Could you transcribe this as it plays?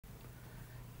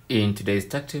In today's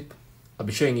tech tip, I'll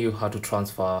be showing you how to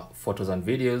transfer photos and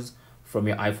videos from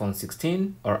your iPhone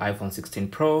 16 or iPhone 16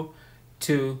 Pro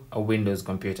to a Windows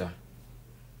computer.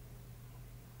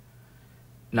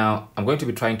 Now, I'm going to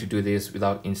be trying to do this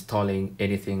without installing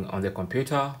anything on the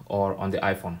computer or on the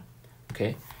iPhone.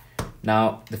 Okay.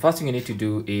 Now, the first thing you need to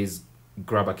do is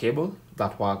grab a cable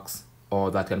that works or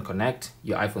that can connect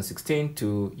your iPhone 16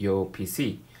 to your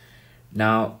PC.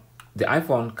 Now, the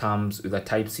iPhone comes with a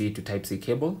Type-C to Type-C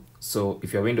cable. So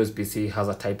if your Windows PC has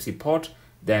a Type-C port,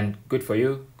 then good for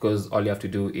you, because all you have to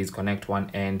do is connect one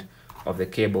end of the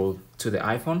cable to the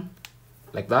iPhone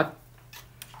like that,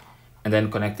 and then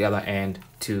connect the other end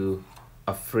to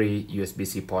a free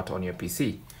USB-C port on your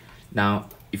PC. Now,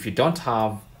 if you don't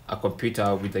have a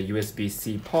computer with a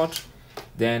USB-C port,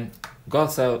 then go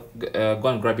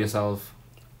and grab yourself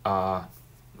a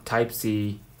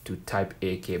Type-C to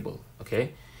Type-A cable.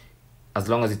 Okay, as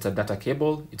long as it's a data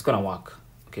cable, it's gonna work.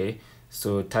 Okay,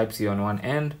 so Type-C on one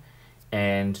end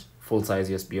and full-size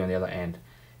USB on the other end.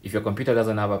 If your computer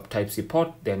doesn't have a Type-C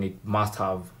port, then it must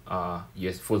have a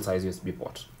full-size USB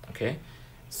port. Okay,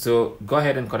 so go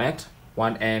ahead and connect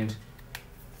one end,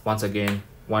 once again,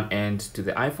 one end to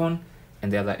the iPhone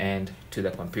and the other end to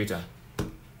the computer.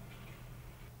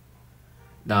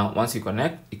 Now, once you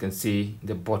connect, you can see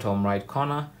the bottom right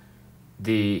corner,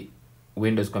 the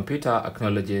Windows computer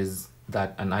acknowledges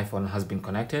that an iPhone has been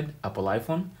connected, Apple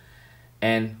iPhone.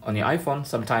 And on your iPhone,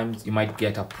 sometimes you might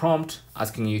get a prompt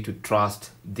asking you to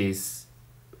trust this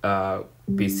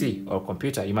PC or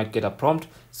computer. You might get a prompt,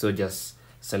 so just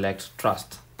select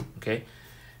trust. Okay.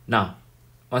 Now,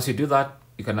 once you do that,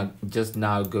 you can just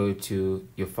now go to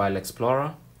your file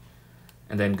explorer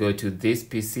and then go to this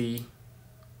PC,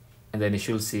 and then you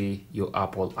should see your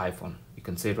Apple iPhone. You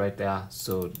can see it right there.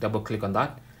 So double click on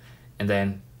that, and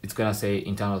then it's gonna say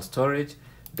internal storage.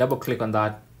 Double click on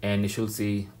that, and you should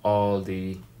see all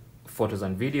the photos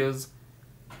and videos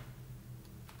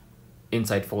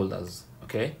inside folders.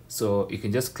 Okay, so you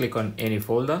can just click on any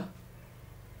folder,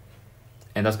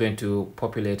 and that's going to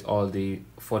populate all the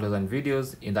photos and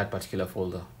videos in that particular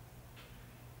folder.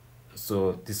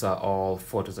 So these are all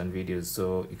photos and videos,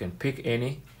 so you can pick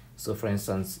any. So for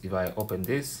instance, if I open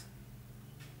this,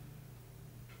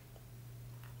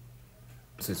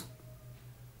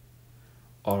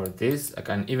 or this, I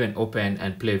can even open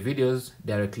and play videos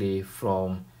directly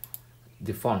from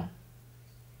the phone.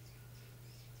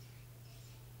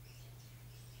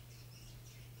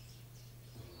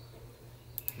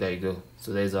 There you go.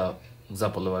 So there's an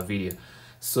example of a video.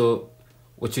 So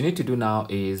what you need to do now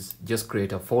is just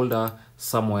create a folder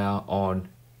somewhere on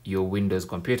your Windows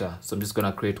computer. So I'm just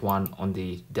gonna create one on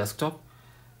the desktop.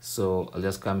 So I'll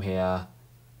just come here,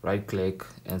 right click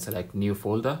and select new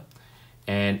folder,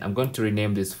 and I'm going to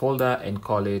rename this folder and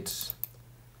call it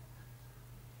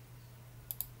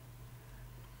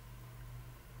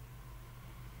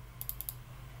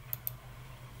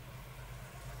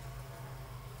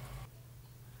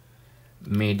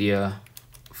media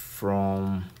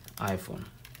from iPhone.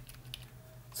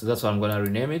 So that's what I'm going to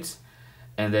rename it,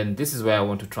 and then this is where I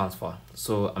want to transfer.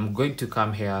 So I'm going to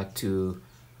come here to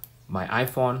my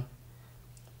iPhone,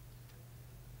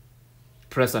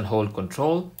 press and hold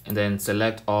Control, and then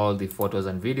select all the photos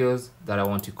and videos that I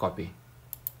want to copy,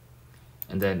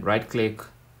 and then right click,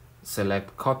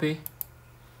 select copy,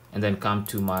 and then come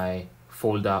to my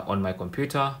folder on my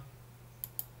computer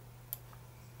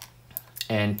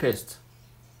and paste.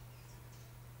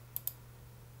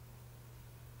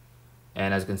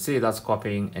 And as you can see, that's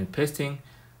copying and pasting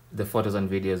the photos and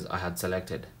videos I had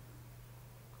selected.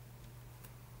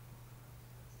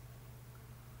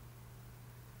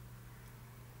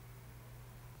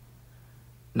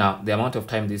 Now, the amount of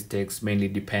time this takes mainly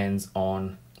depends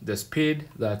on the speed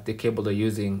that the cable you're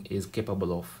using is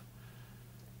capable of.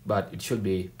 But it should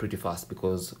be pretty fast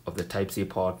because of the Type-C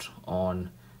port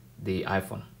on the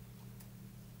iPhone.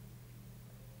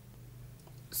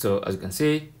 So as you can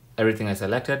see, everything I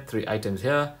selected, 3 items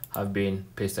here, have been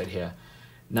pasted here.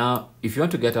 Now, if you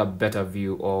want to get a better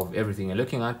view of everything you're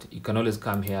looking at, you can always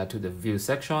come here to the view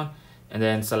section and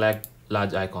then select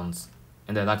large icons.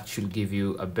 And then that should give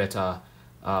you a better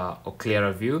or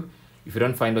clearer view. If you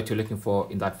don't find what you're looking for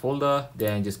in that folder,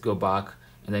 then just go back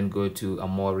and then go to a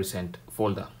more recent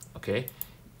folder. Okay,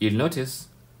 you'll notice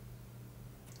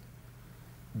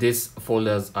these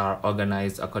folders are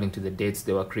organized according to the dates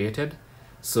they were created.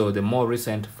 So the more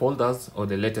recent folders or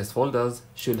the latest folders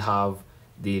should have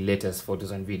the latest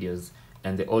photos and videos,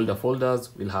 and the older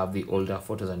folders will have the older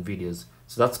photos and videos.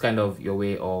 So that's kind of your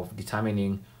way of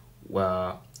determining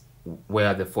where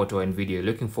the photo and video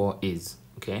you're looking for is.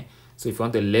 Okay, so if you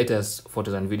want the latest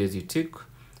photos and videos you took,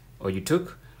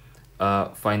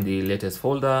 find the latest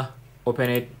folder, open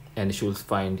it, and you should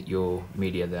find your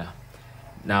media there.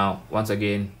 Now, once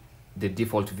again, the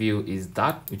default view is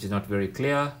that, which is not very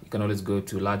clear. You can always go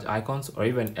to large icons or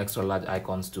even extra large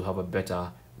icons to have a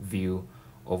better view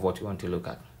of what you want to look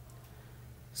at.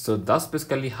 So that's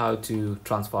basically how to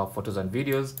transfer photos and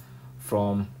videos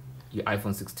from your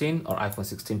iPhone 16 or iPhone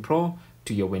 16 Pro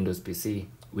to your Windows PC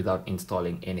without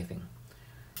installing anything.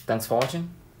 Thanks for watching.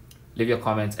 Leave your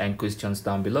comments and questions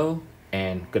down below,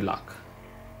 and good luck.